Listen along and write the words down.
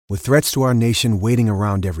With threats to our nation waiting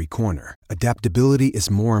around every corner, adaptability is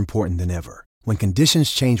more important than ever. When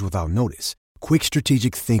conditions change without notice, quick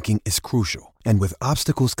strategic thinking is crucial. And with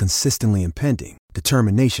obstacles consistently impending,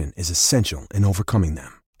 determination is essential in overcoming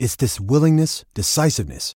them. It's this willingness,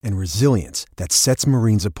 decisiveness, and resilience that sets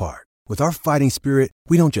Marines apart. With our fighting spirit,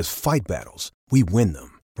 we don't just fight battles, we win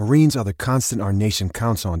them. Marines are the constant our nation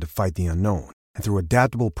counts on to fight the unknown. And through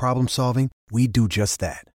adaptable problem solving, we do just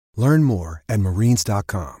that. Learn more at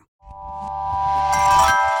marines.com.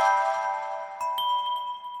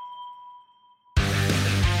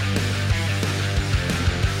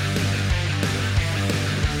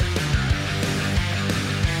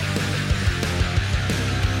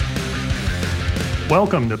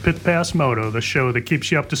 Welcome to Pit Pass Moto, the show that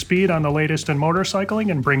keeps you up to speed on the latest in motorcycling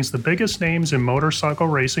and brings the biggest names in motorcycle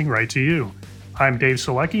racing right to you. I'm Dave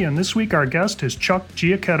Selecki, and this week our guest is Chuck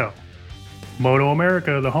Giacchetto. Moto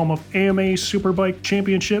America, the home of AMA Superbike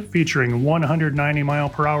Championship featuring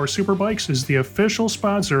 190-mile-per-hour superbikes, is the official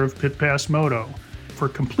sponsor of Pit Pass Moto. For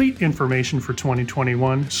complete information for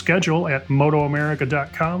 2021, schedule at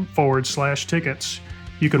motoamerica.com/tickets.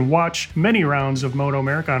 You can watch many rounds of Moto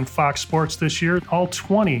America on Fox Sports this year. All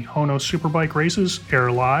 20 Hono Superbike races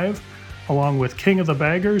air live, along with King of the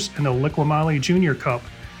Baggers and the Liqui Junior Cup.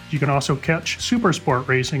 You can also catch Supersport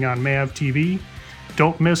racing on MAV TV.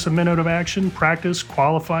 Don't miss a minute of action, practice,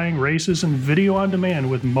 qualifying, races, and video on demand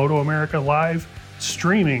with Moto America Live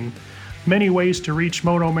streaming. Many ways to reach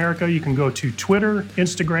Moto America. You can go to Twitter,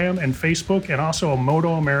 Instagram, and Facebook, and also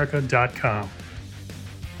MotoAmerica.com.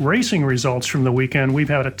 Racing results from the weekend. We've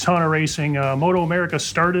had a ton of racing. Moto America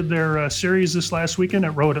started their series this last weekend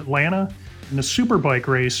at Road Atlanta. In the Superbike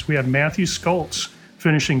race, we had Matthew Skoltz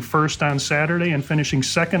finishing first on Saturday and finishing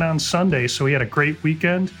second on Sunday, so he had a great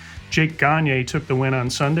weekend. Jake Gagne took the win on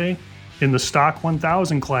Sunday. In the Stock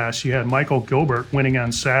 1000 class, you had Michael Gilbert winning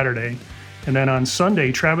on Saturday. And then on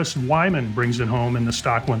Sunday, Travis Wyman brings it home in the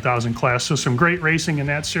Stock 1000 class. So some great racing in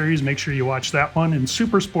that series. Make sure you watch that one. In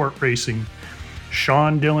Supersport racing,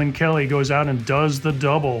 Sean Dylan Kelly goes out and does the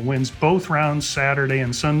double, wins both rounds Saturday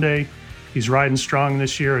and Sunday. He's riding strong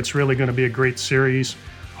this year. It's really going to be a great series.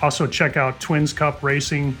 Also check out Twins Cup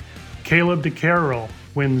racing. Caleb DeCarroll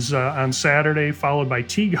wins on Saturday, followed by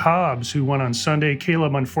Teague Hobbs, who won on Sunday.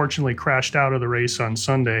 Caleb unfortunately crashed out of the race on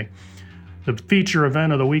Sunday. The feature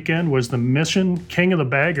event of the weekend was the Mission King of the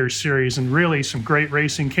Baggers series, and really some great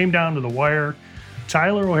racing. Came down to the wire.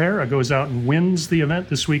 Tyler O'Hara goes out and wins the event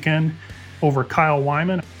this weekend over Kyle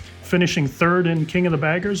Wyman. Finishing third in King of the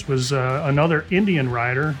Baggers was another Indian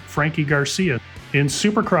rider, Frankie Garcia. In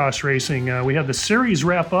Supercross racing, we had the series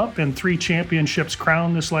wrap up and 3 championships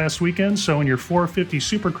crowned this last weekend. So in your 450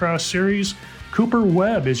 Supercross series, Cooper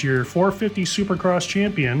Webb is your 450 Supercross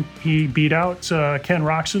champion. He beat out Ken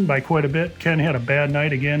Roczen by quite a bit. Ken had a bad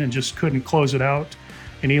night again and just couldn't close it out.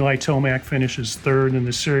 And Eli Tomac finishes third in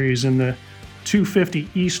the series. In the 250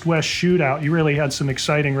 East-West shootout, you really had some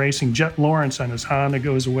exciting racing. Jet Lawrence on his Honda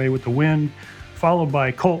goes away with the win, followed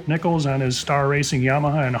by Colt Nichols on his Star Racing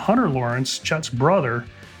Yamaha, and Hunter Lawrence, Chet's brother,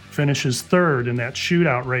 finishes third in that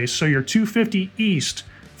shootout race. So your 250 East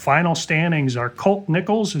final standings are Colt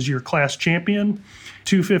Nichols is your class champion.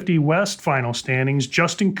 250 West final standings,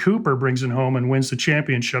 Justin Cooper brings it home and wins the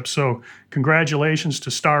championship. So congratulations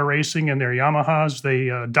to Star Racing and their Yamahas.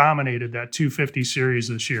 They dominated that 250 series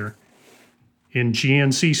this year. In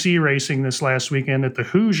GNCC racing this last weekend at the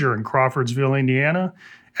Hoosier in Crawfordsville, Indiana,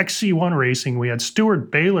 XC1 racing, we had Stuart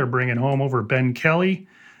Baylor bring it home over Ben Kelly,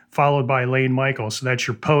 followed by Lane Michaels. So that's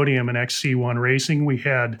your podium in XC1 racing. We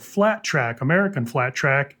had Flat Track, American Flat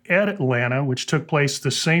Track at Atlanta, which took place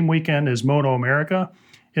the same weekend as Moto America.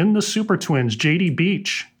 In the Super Twins, JD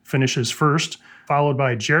Beach finishes first, followed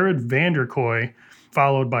by Jared Vanderkoy,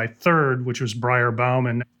 followed by third, which was Briar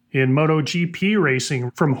Bauman. In MotoGP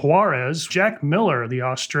racing from Juarez, Jack Miller, the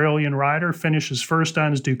Australian rider, finishes first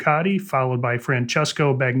on his Ducati, followed by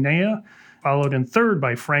Francesco Bagnaia, followed in third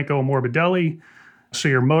by Franco Morbidelli. So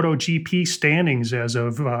your MotoGP standings as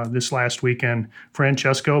of this last weekend,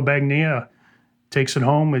 Francesco Bagnaia takes it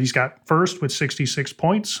home. He's got first with 66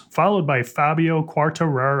 points, followed by Fabio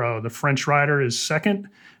Quartararo. The French rider is second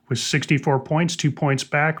with 64 points, 2 points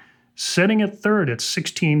back. Sitting at third at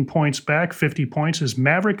 16 points back, 50 points, is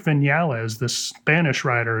Maverick Vinales. The Spanish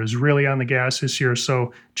rider is really on the gas this year.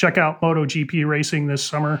 So check out MotoGP racing this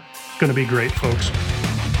summer. Going to be great, folks.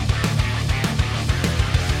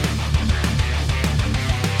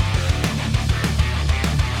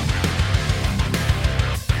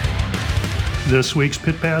 This week's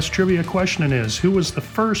Pit Pass trivia question is, who was the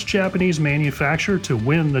first Japanese manufacturer to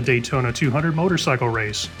win the Daytona 200 motorcycle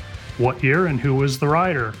race? What year and who was the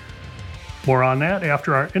rider? More on that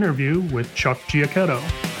after our interview with Chuck Giacchetto.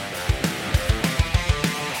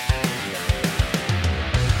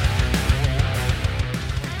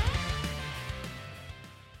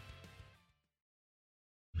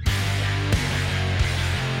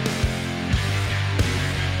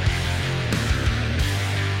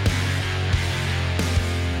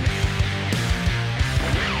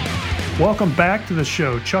 Welcome back to the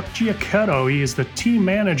show. Chuck Giacchetto, he is the team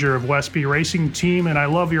manager of Westby Racing Team, and I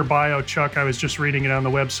love your bio, Chuck. I was just reading it on the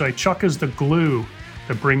website. Chuck is the glue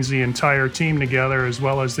that brings the entire team together, as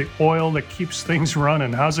well as the oil that keeps things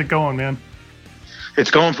running. How's it going, man?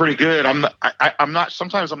 It's going pretty good.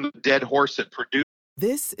 Sometimes I'm the dead horse at Purdue.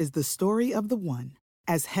 This is the story of the one.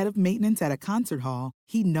 As head of maintenance at a concert hall,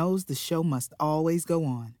 he knows the show must always go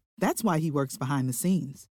on. That's why he works behind the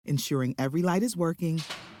scenes, ensuring every light is working,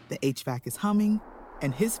 the HVAC is humming,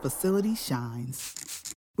 and his facility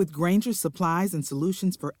shines. With Grainger's supplies and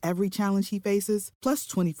solutions for every challenge he faces, plus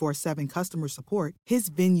 24/7 customer support, his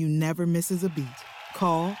venue never misses a beat.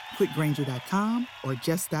 Call quickgrainger.com or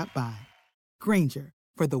just stop by. Grainger,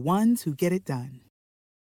 for the ones who get it done.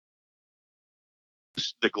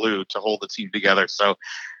 The glue to hold the team together. So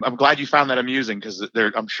I'm glad you found that amusing, because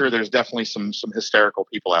I'm sure there's definitely some hysterical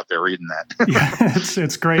people out there reading that. Yeah,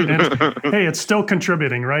 it's great. And hey, it's still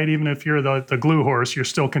contributing, right? Even if you're the glue horse, you're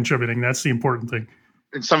still contributing. That's the important thing.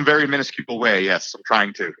 In some very minuscule way, yes, I'm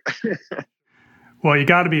trying to. Well, you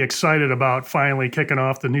got to be excited about finally kicking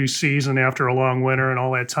off the new season after a long winter and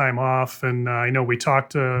all that time off. And I know we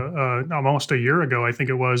talked almost a year ago, I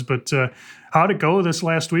think it was, but how'd it go this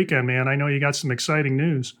last weekend, man? I know you got some exciting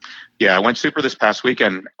news. Yeah, it went super this past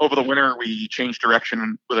weekend. Over the winter, we changed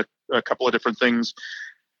direction with a couple of different things,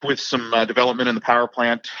 with some development in the power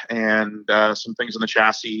plant and some things in the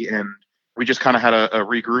chassis. And we just kind of had a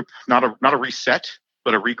regroup, not a reset,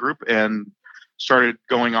 but a regroup, and started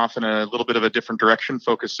going off in a little bit of a different direction,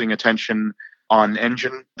 focusing attention on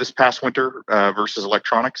engine this past winter versus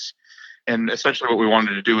electronics. And essentially what we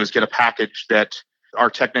wanted to do is get a package that our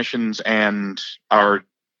technicians and our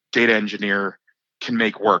data engineer can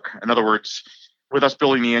make work. In other words, with us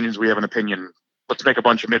building the engines, we have an opinion. Let's make a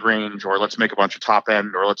bunch of mid-range, or let's make a bunch of top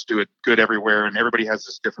end, or let's do it good everywhere. And everybody has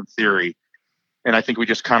this different theory. And I think we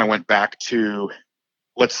just kind of went back to,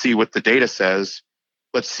 let's see what the data says.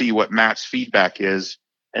 Let's see what Matt's feedback is,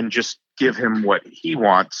 and just give him what he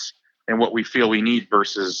wants and what we feel we need,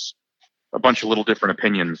 versus a bunch of little different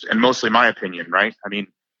opinions, and mostly my opinion, right? I mean,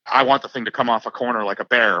 I want the thing to come off a corner like a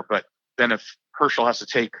bear, but then if Herschel has to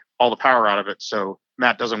take all the power out of it so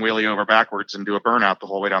Matt doesn't wheelie over backwards and do a burnout the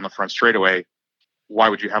whole way down the front straightaway, why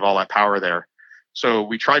would you have all that power there? So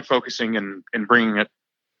we tried focusing and bringing it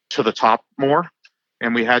to the top more.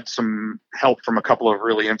 And we had some help from a couple of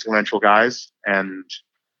really influential guys, and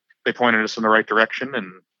they pointed us in the right direction,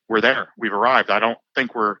 and we're there. We've arrived. I don't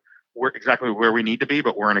think we're exactly where we need to be,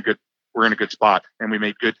 but we're in a good spot, and we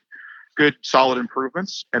made good solid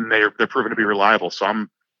improvements, and they're proven to be reliable. So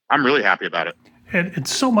I'm really happy about it. And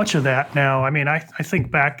so much of that now. I mean, I think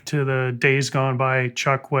back to the days gone by,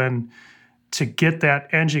 Chuck, when to get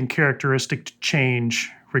that engine characteristic to change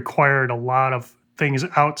required a lot of things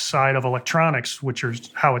outside of electronics, which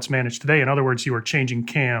is how it's managed today. In other words, you are changing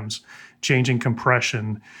cams, changing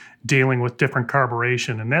compression, dealing with different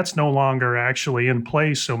carburation, and that's no longer actually in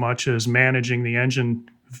place so much as managing the engine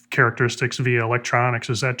characteristics via electronics.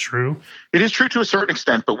 Is that true? It is true to a certain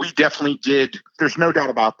extent, but we definitely did. There's no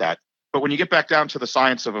doubt about that. But when you get back down to the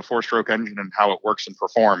science of a four-stroke engine and how it works and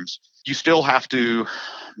performs, you still have to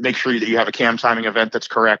make sure that you have a cam timing event that's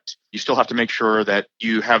correct. You still have to make sure that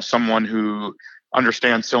you have someone who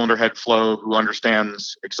understands cylinder head flow, who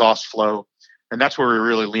understands exhaust flow. And that's where we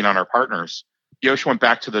really lean on our partners. Yosh went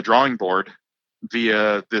back to the drawing board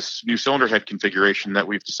via this new cylinder head configuration that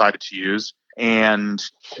we've decided to use. And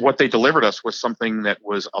what they delivered us was something that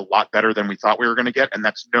was a lot better than we thought we were going to get. And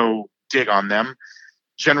that's no dig on them.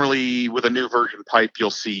 Generally, with a new version pipe,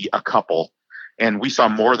 you'll see a couple. And we saw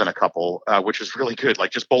more than a couple, which is really good.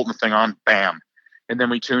 Like just bolting the thing on, bam. And then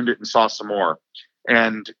we tuned it and saw some more.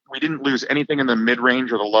 And we didn't lose anything in the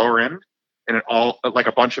mid-range or the lower end. And it all, like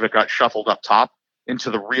a bunch of it got shuffled up top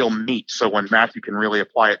into the real meat. So when Matthew can really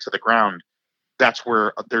apply it to the ground, that's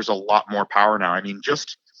where there's a lot more power now. I mean,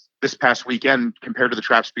 just this past weekend, compared to the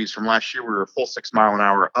trap speeds from last year, we were a full 6 mile an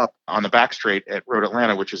hour up on the back straight at Road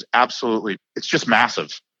Atlanta, which is absolutely, it's just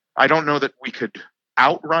massive. I don't know that we could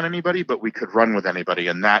outrun anybody, but we could run with anybody.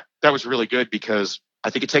 And that was really good, because I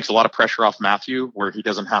think it takes a lot of pressure off Matthew, where he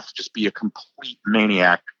doesn't have to just be a complete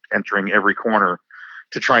maniac entering every corner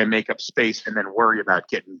to try and make up space and then worry about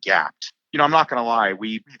getting gapped. You know, I'm not going to lie.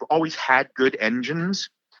 We've always had good engines,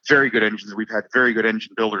 very good engines. We've had very good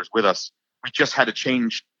engine builders with us. We just had to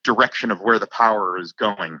change direction of where the power is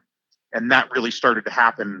going. And that really started to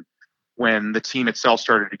happen when the team itself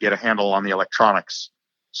started to get a handle on the electronics.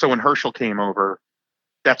 So when Herschel came over,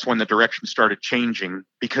 that's when the direction started changing,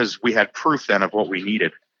 because we had proof then of what we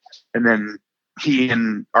needed. And then he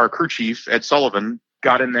and our crew chief, Ed Sullivan,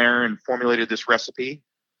 got in there and formulated this recipe.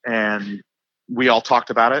 And we all talked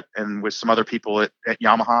about it, and with some other people at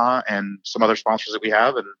Yamaha and some other sponsors that we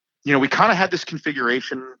have. And, we kind of had this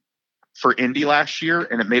configuration for Indy last year,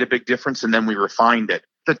 and it made a big difference. And then we refined it.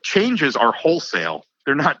 The changes are wholesale.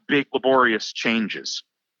 They're not big, laborious changes.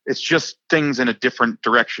 It's just things in a different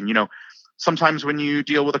direction. Sometimes when you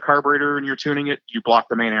deal with a carburetor and you're tuning it, you block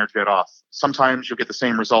the main air jet off. Sometimes you'll get the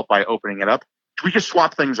same result by opening it up. We just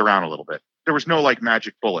swapped things around a little bit. There was no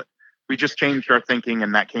magic bullet. We just changed our thinking,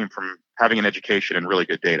 and that came from having an education and really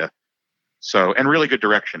good data. So, and really good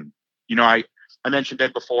direction. I mentioned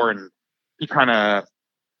Ed before, and he kind of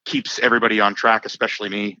keeps everybody on track, especially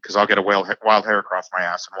me, because I'll get a wild hair across my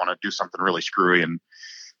ass and want to do something really screwy, and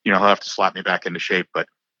he'll have to slap me back into shape. But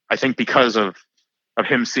I think because of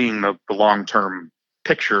him seeing the long-term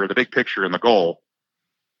picture, the big picture and the goal,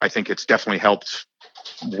 I think it's definitely helped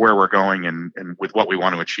where we're going and with what we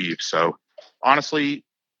want to achieve. So honestly,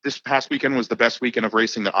 this past weekend was the best weekend of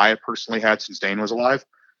racing that I have personally had since Dane was alive.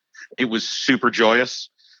 It was super joyous,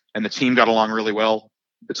 and the team got along really well.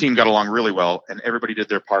 And everybody did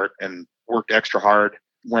their part and worked extra hard.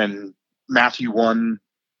 When Matthew won,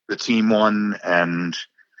 the team won, and it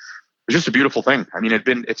was just a beautiful thing. I mean,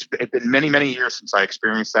 it's been many, many years since I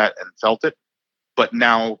experienced that and felt it. But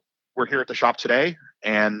now we're here at the shop today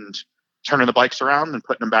and turning the bikes around and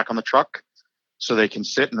putting them back on the truck so they can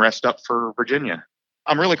sit and rest up for Virginia.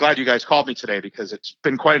 I'm really glad you guys called me today, because it's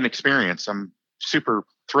been quite an experience. I'm super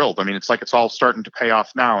thrilled. I mean, it's like it's all starting to pay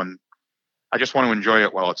off now, and I just want to enjoy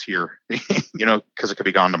it while it's here, because it could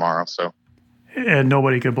be gone tomorrow. So. And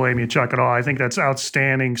nobody could blame you, Chuck, at all. I think that's an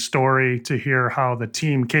outstanding story to hear how the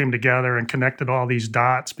team came together and connected all these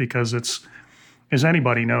dots, because it's, as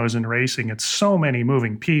anybody knows in racing, it's so many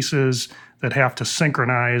moving pieces that have to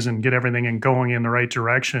synchronize and get everything and going in the right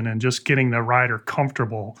direction, and just getting the rider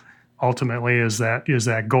comfortable ultimately is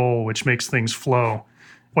that goal, which makes things flow.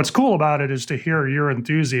 What's cool about it is to hear your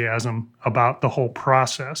enthusiasm about the whole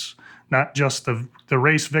process, not just the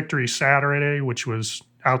race victory Saturday, which was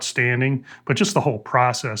outstanding, but just the whole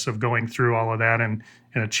process of going through all of that and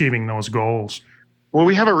achieving those goals. Well,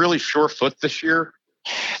 we have a really sure foot this year.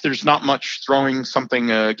 There's not much throwing something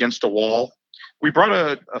against a wall. We brought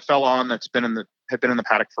a fella on that's had been in the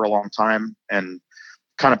paddock for a long time and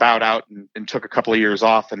kind of bowed out and took a couple of years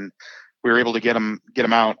off, and we were able to get him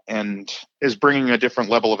out, and is bringing a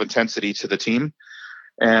different level of intensity to the team,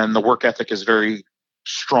 and the work ethic is very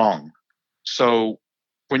strong. So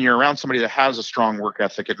when you're around somebody that has a strong work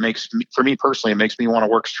ethic, for me personally, it makes me want to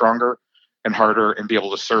work stronger and harder and be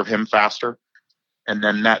able to serve him faster. And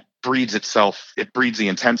then that breeds the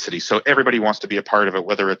intensity. So everybody wants to be a part of it,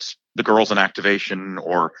 whether it's the girls in activation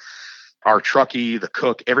or our truckie, the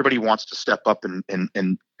cook. Everybody wants to step up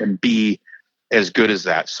and be as good as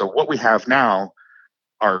that. So what we have now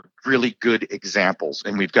are really good examples,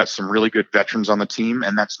 and we've got some really good veterans on the team.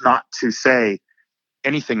 And that's not to say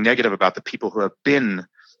anything negative about the people who have been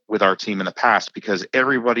with our team in the past, because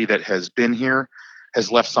everybody that has been here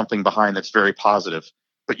has left something behind that's very positive.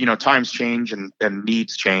 But, times change and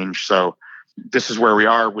needs change. So this is where we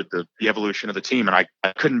are with the evolution of the team. And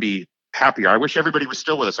I couldn't be happier. I wish everybody was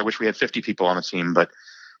still with us. I wish we had 50 people on the team, but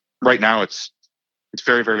right now it's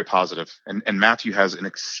very, very positive. And Matthew has an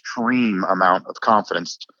extreme amount of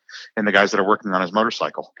confidence in the guys that are working on his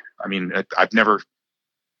motorcycle. I mean, I've never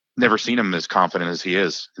seen him as confident as he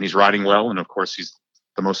is, and he's riding well. And of course, he's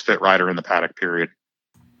the most fit rider in the paddock, period.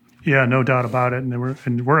 Yeah, no doubt about it.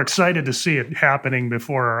 And we're excited to see it happening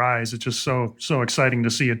before our eyes. It's just so exciting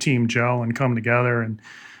to see a team gel and come together. And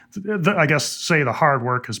I guess the hard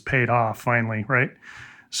work has paid off finally, right?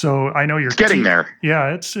 So I know you're getting there.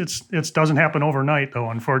 Yeah, it doesn't happen overnight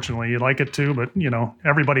though, unfortunately. You'd like it to, but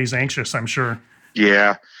everybody's anxious, I'm sure.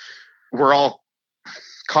 Yeah. We're all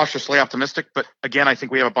cautiously optimistic, but again, I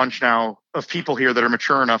think we have a bunch now of people here that are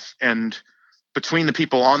mature enough, and between the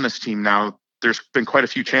people on this team now, there's been quite a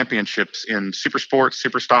few championships in super sports,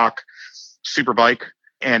 super stock, super bike,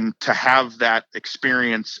 and to have that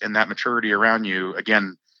experience and that maturity around you,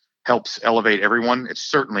 again, helps elevate everyone. It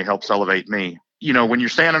certainly helps elevate me. When you're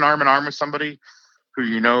standing arm in arm with somebody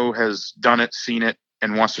who has done it, seen it,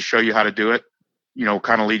 and wants to show you how to do it,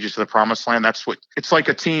 kind of lead you to the promised land. That's what it's like.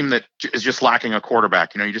 A team that is just lacking a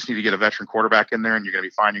quarterback. You just need to get a veteran quarterback in there, and you're going to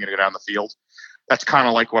be fine. You're going to go down the field. That's kind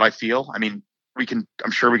of like what I feel. I mean,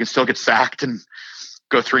 I'm sure we can still get sacked and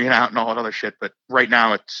go 3 and out and all that other shit. But right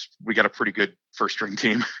now we got a pretty good first string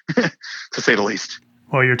team, to say the least.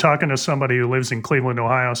 Well, you're talking to somebody who lives in Cleveland,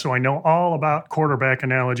 Ohio, so I know all about quarterback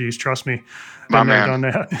analogies. Trust me. My man. Done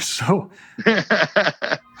that. So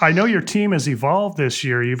I know your team has evolved this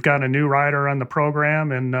year. You've got a new rider on the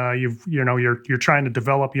program, and you're trying to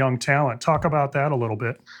develop young talent. Talk about that a little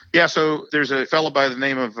bit. Yeah, so there's a fellow by the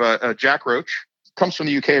name of Jack Roach. Comes from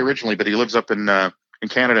the UK originally, but he lives up in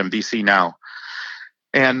Canada and BC now.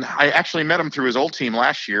 And I actually met him through his old team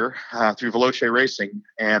last year, through Veloce Racing,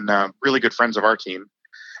 and really good friends of our team.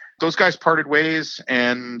 Those guys parted ways,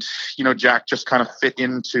 and, Jack just kind of fit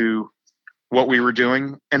into what we were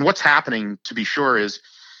doing. And what's happening, to be sure, is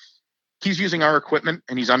he's using our equipment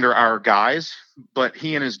and he's under our guys, but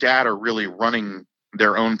he and his dad are really running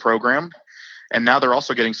their own program. And now they're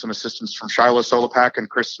also getting some assistance from Shiloh Solopak and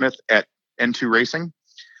Chris Smith at N2 Racing.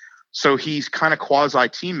 So he's kind of quasi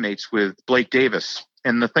teammates with Blake Davis.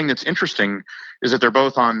 And the thing that's interesting is that they're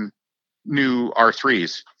both on new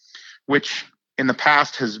R3s, which in the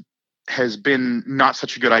past has been not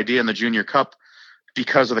such a good idea in the Junior Cup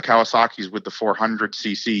because of the Kawasaki's with the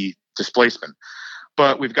 400cc displacement.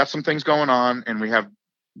 But we've got some things going on, and we have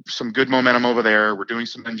some good momentum over there. We're doing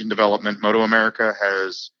some engine development. Moto America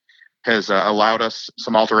has allowed us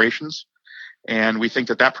some alterations, and we think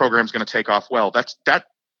that program is going to take off well.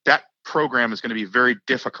 That program is going to be very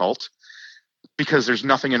difficult because there's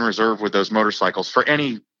nothing in reserve with those motorcycles for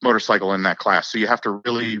any motorcycle in that class. So you have to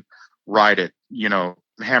really ride it,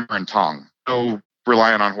 hammer and tong. No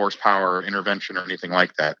relying on horsepower, intervention, or anything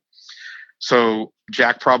like that. So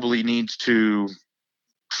Jack probably needs to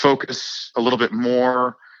focus a little bit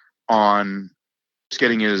more on just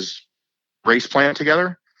getting his race plan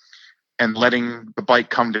together and letting the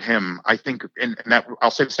bike come to him. I think, and that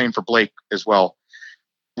I'll say the same for Blake as well.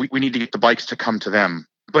 We need to get the bikes to come to them.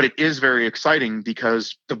 But it is very exciting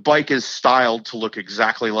because the bike is styled to look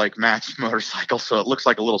exactly like Matt's motorcycle. So it looks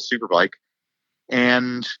like a little super bike.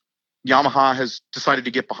 And Yamaha has decided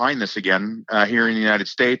to get behind this again here in the United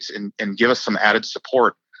States and give us some added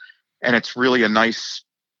support. And it's really a nice,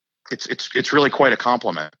 it's really quite a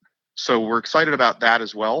compliment. So we're excited about that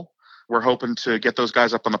as well. We're hoping to get those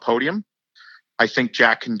guys up on the podium. I think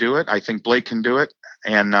Jack can do it. I think Blake can do it.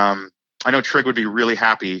 And I know Trig would be really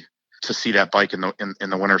happy to see that bike in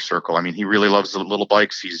the winner's circle. I mean, he really loves the little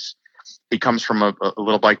bikes. He comes from a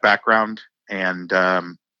little bike background, and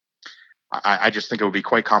I just think it would be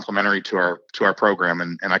quite complimentary to our program,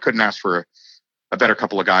 and I couldn't ask for a better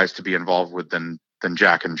couple of guys to be involved with than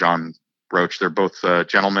Jack and John Roach. They're both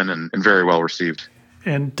gentlemen and very well received.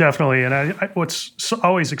 And definitely, and what's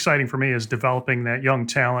always exciting for me is developing that young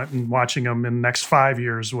talent and watching them in the next 5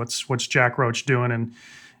 years. What's Jack Roach doing, and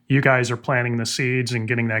you guys are planting the seeds and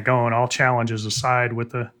getting that going. All challenges aside, with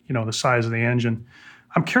the size of the engine.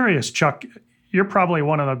 I'm curious, Chuck. You're probably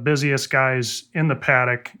one of the busiest guys in the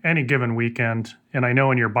paddock any given weekend. And I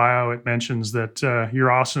know in your bio it mentions that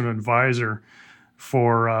you're also an advisor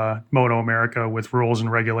for Moto America with rules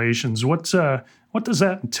and regulations. What does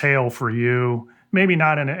that entail for you? Maybe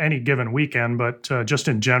not in any given weekend, but just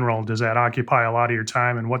in general, does that occupy a lot of your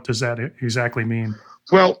time? And what does that exactly mean?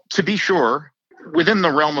 Well, to be sure, within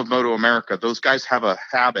the realm of Moto America, those guys have a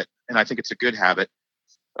habit, and I think it's a good habit,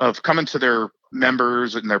 of coming to their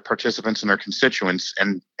members and their participants and their constituents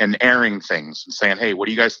and airing things and saying, hey, what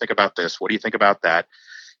do you guys think about this? What do you think about that?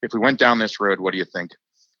 If we went down this road, what do you think?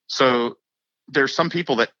 So there's some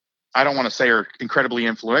people that I don't want to say are incredibly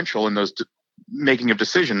influential in those making of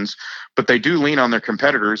decisions, but they do lean on their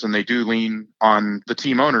competitors and they do lean on the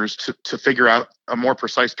team owners to figure out a more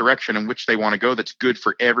precise direction in which they want to go that's good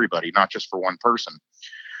for everybody, not just for one person.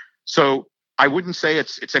 So I wouldn't say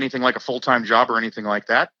it's anything like a full-time job or anything like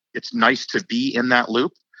that. It's nice to be in that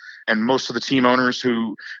loop. And most of the team owners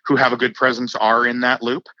who have a good presence are in that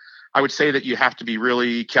loop. I would say that you have to be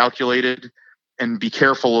really calculated and be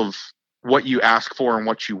careful of what you ask for and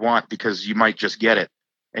what you want, because you might just get it.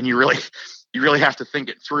 And you really have to think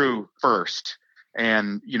it through first.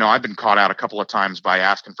 And, I've been caught out a couple of times by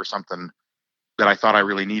asking for something that I thought I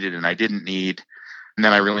really needed and I didn't need. And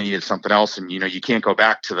then I really needed something else. And, you can't go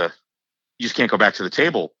back to the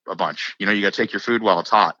table a bunch. You got to take your food while it's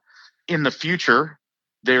hot. In the future,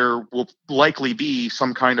 there will likely be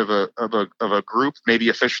some kind of a group, maybe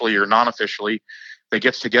officially or non-officially, that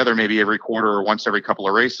gets together maybe every quarter or once every couple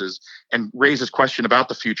of races and raises question about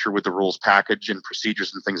the future with the rules package and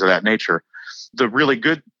procedures and things of that nature. The really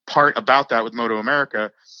good part about that with Moto America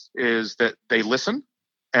is that they listen,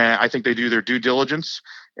 and I think they do their due diligence,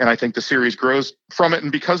 and I think the series grows from it,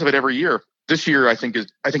 and because of it every year. This year, I think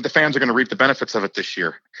the fans are going to reap the benefits of it this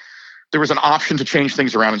year. There was an option to change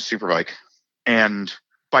things around in Superbike. And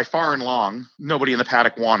by far and long, nobody in the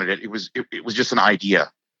paddock wanted it. It was just an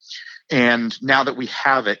idea. And now that we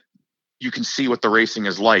have it, you can see what the racing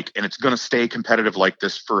is like, and it's going to stay competitive like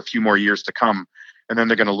this for a few more years to come. And then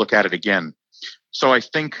they're going to look at it again. So I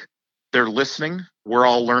think they're listening. We're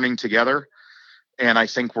all learning together. And I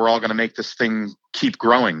think we're all going to make this thing keep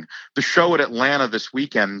growing. The show at Atlanta this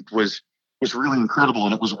weekend was really incredible,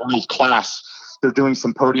 and it was world class. They're doing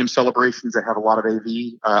some podium celebrations that have a lot of AV,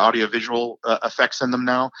 audio-visual effects in them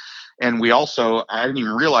now. And we also, I didn't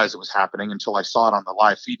even realize it was happening until I saw it on the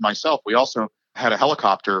live feed myself. We also had a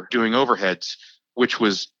helicopter doing overheads, which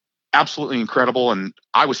was absolutely incredible. And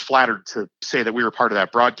I was flattered to say that we were part of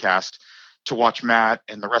that broadcast, to watch Matt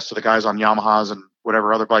and the rest of the guys on Yamahas and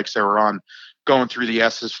whatever other bikes they were on going through the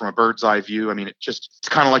S's from a bird's eye view. I mean, it's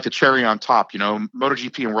kind of like the cherry on top.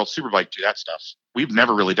 MotoGP and World Superbike do that stuff. We've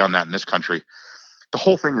never really done that in this country. The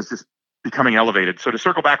whole thing is just becoming elevated. So to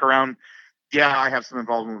circle back around, yeah, I have some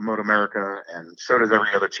involvement with Moto America, and so does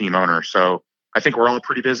every other team owner. So I think we're all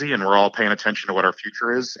pretty busy, and we're all paying attention to what our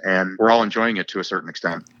future is, and we're all enjoying it to a certain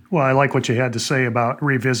extent. Well, I like what you had to say about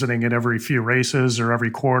revisiting it every few races or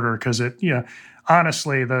every quarter, because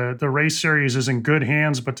honestly, the race series is in good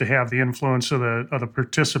hands, but to have the influence of the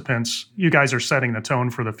participants, you guys are setting the tone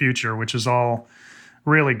for the future, which is all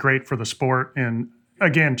really great for the sport. And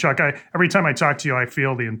again, Chuck, every time I talk to you, I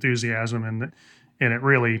feel the enthusiasm, and it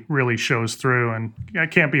really, really shows through. And I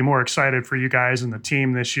can't be more excited for you guys and the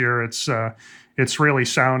team this year. It's really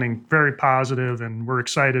sounding very positive, and we're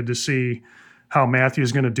excited to see how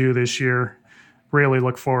Matthew's going to do this year. Really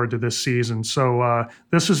look forward to this season. So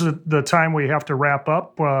this is the time we have to wrap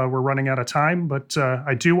up. We're running out of time, but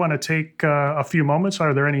I do want to take a few moments.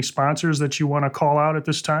 Are there any sponsors that you want to call out at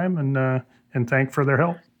this time and thank for their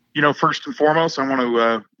help? First and foremost, I want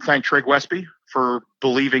to thank Trigg Westby for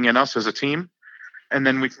believing in us as a team. And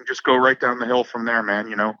then we can just go right down the hill from there, man.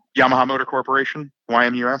 Yamaha Motor Corporation,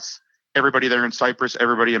 YMUS, everybody there in Cyprus,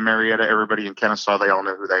 everybody in Marietta, everybody in Kennesaw, they all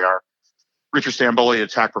know who they are. Richard Stamboli at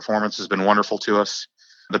Attack Performance has been wonderful to us.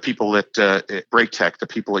 The people at Brake Tech, the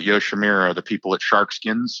people at Yoshimura, the people at Shark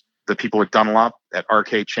Skins, the people at Dunlop, at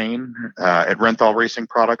RK Chain, at Renthal Racing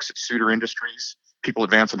Products, at Suter Industries, people at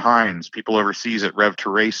Vance and Hines, people overseas at Rev to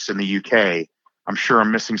Race in the UK. I'm sure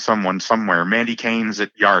I'm missing someone somewhere. Mandy Caines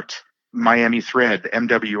at Yart, Miami Thread,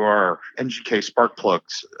 MWR, NGK Spark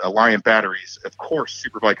Plugs, Alliant Batteries, of course,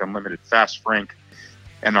 Superbike Unlimited, Fast Frank,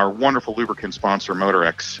 and our wonderful lubricant sponsor,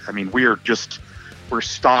 Motorex. I mean, we're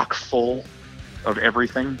stock full of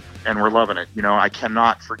everything, and we're loving it. I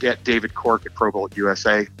cannot forget David Cork at Pro Bolt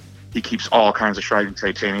USA. He keeps all kinds of Shiden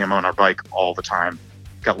titanium on our bike all the time.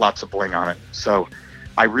 Got lots of bling on it. So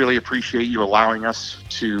I really appreciate you allowing us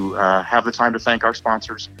to have the time to thank our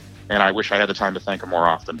sponsors, and I wish I had the time to thank them more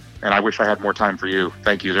often. And I wish I had more time for you.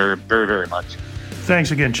 Thank you very, very, very much.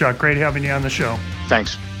 Thanks again, Chuck. Great having you on the show.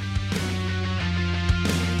 Thanks.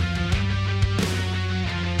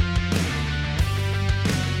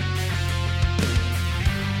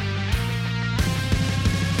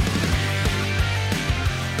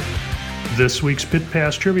 This week's Pit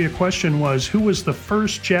Pass trivia question was, who was the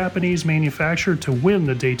first Japanese manufacturer to win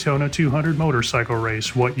the Daytona 200 motorcycle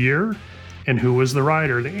race? What year? And who was the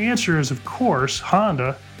rider? The answer is, of course,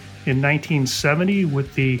 Honda in 1970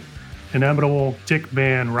 with the inimitable Dick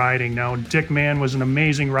Mann riding. Now, Dick Mann was an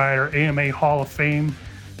amazing rider, AMA Hall of Fame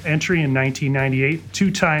entry in 1998,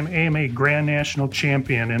 two-time AMA Grand National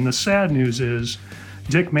Champion. And the sad news is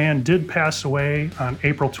Dick Mann did pass away on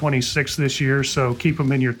April 26th this year, so keep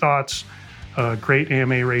him in your thoughts. A great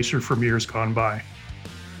AMA racer from years gone by.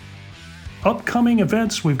 Upcoming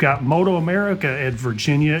events, we've got Moto America at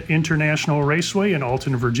Virginia International Raceway in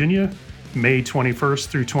Alton, Virginia, May 21st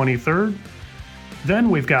through 23rd. Then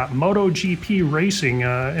we've got MotoGP racing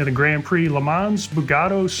at the Grand Prix Le Mans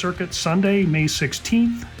Bugado Circuit Sunday, May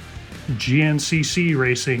 16th. GNCC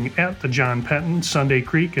racing at the John Penton Sunday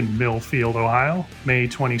Creek in Millfield, Ohio, May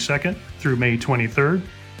 22nd through May 23rd.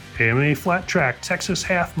 AMA Flat Track Texas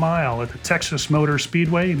Half Mile at the Texas Motor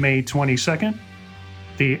Speedway, May 22nd.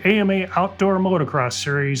 The AMA Outdoor Motocross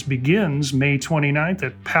Series begins May 29th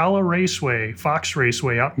at Pala Raceway, Fox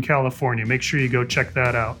Raceway out in California. Make sure you go check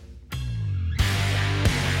that out.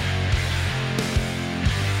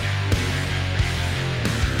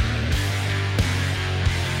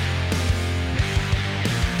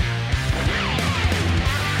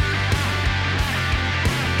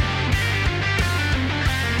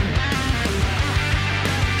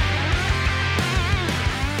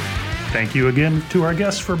 Thank you again to our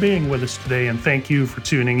guests for being with us today, and thank you for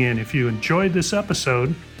tuning in. If you enjoyed this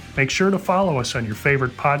episode, make sure to follow us on your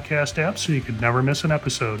favorite podcast app so you could never miss an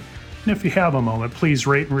episode. And if you have a moment, please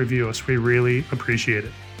rate and review us. We really appreciate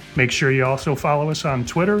it. Make sure you also follow us on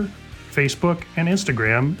Twitter, Facebook, and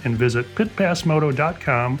Instagram, and visit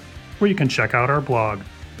pitpassmoto.com where you can check out our blog.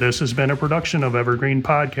 This has been a production of Evergreen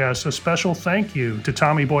Podcasts. A special thank you to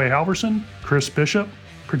Tommy Boy Halverson, Chris Bishop,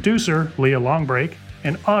 producer Leah Longbreak,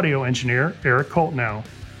 and audio engineer Eric Coltnow.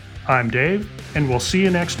 I'm Dave, and we'll see you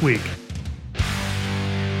next week.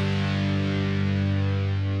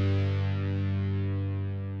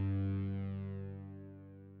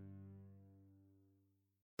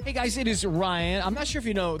 Hey guys, it is Ryan. I'm not sure if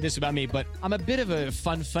you know this about me, but I'm a bit of a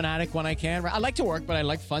fun fanatic when I can. I like to work, but I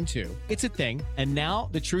like fun too. It's a thing. And now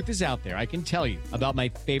the truth is out there. I can tell you about my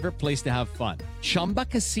favorite place to have fun. Chumba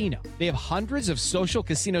Casino. They have hundreds of social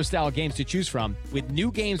casino style games to choose from with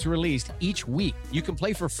new games released each week. You can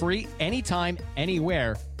play for free anytime,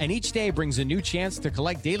 anywhere. And each day brings a new chance to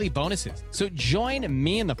collect daily bonuses. So join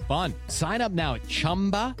me in the fun. Sign up now at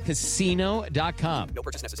ChumbaCasino.com. No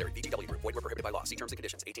purchase necessary. VGW Group. Void where prohibited by law. See terms and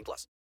conditions. 18+.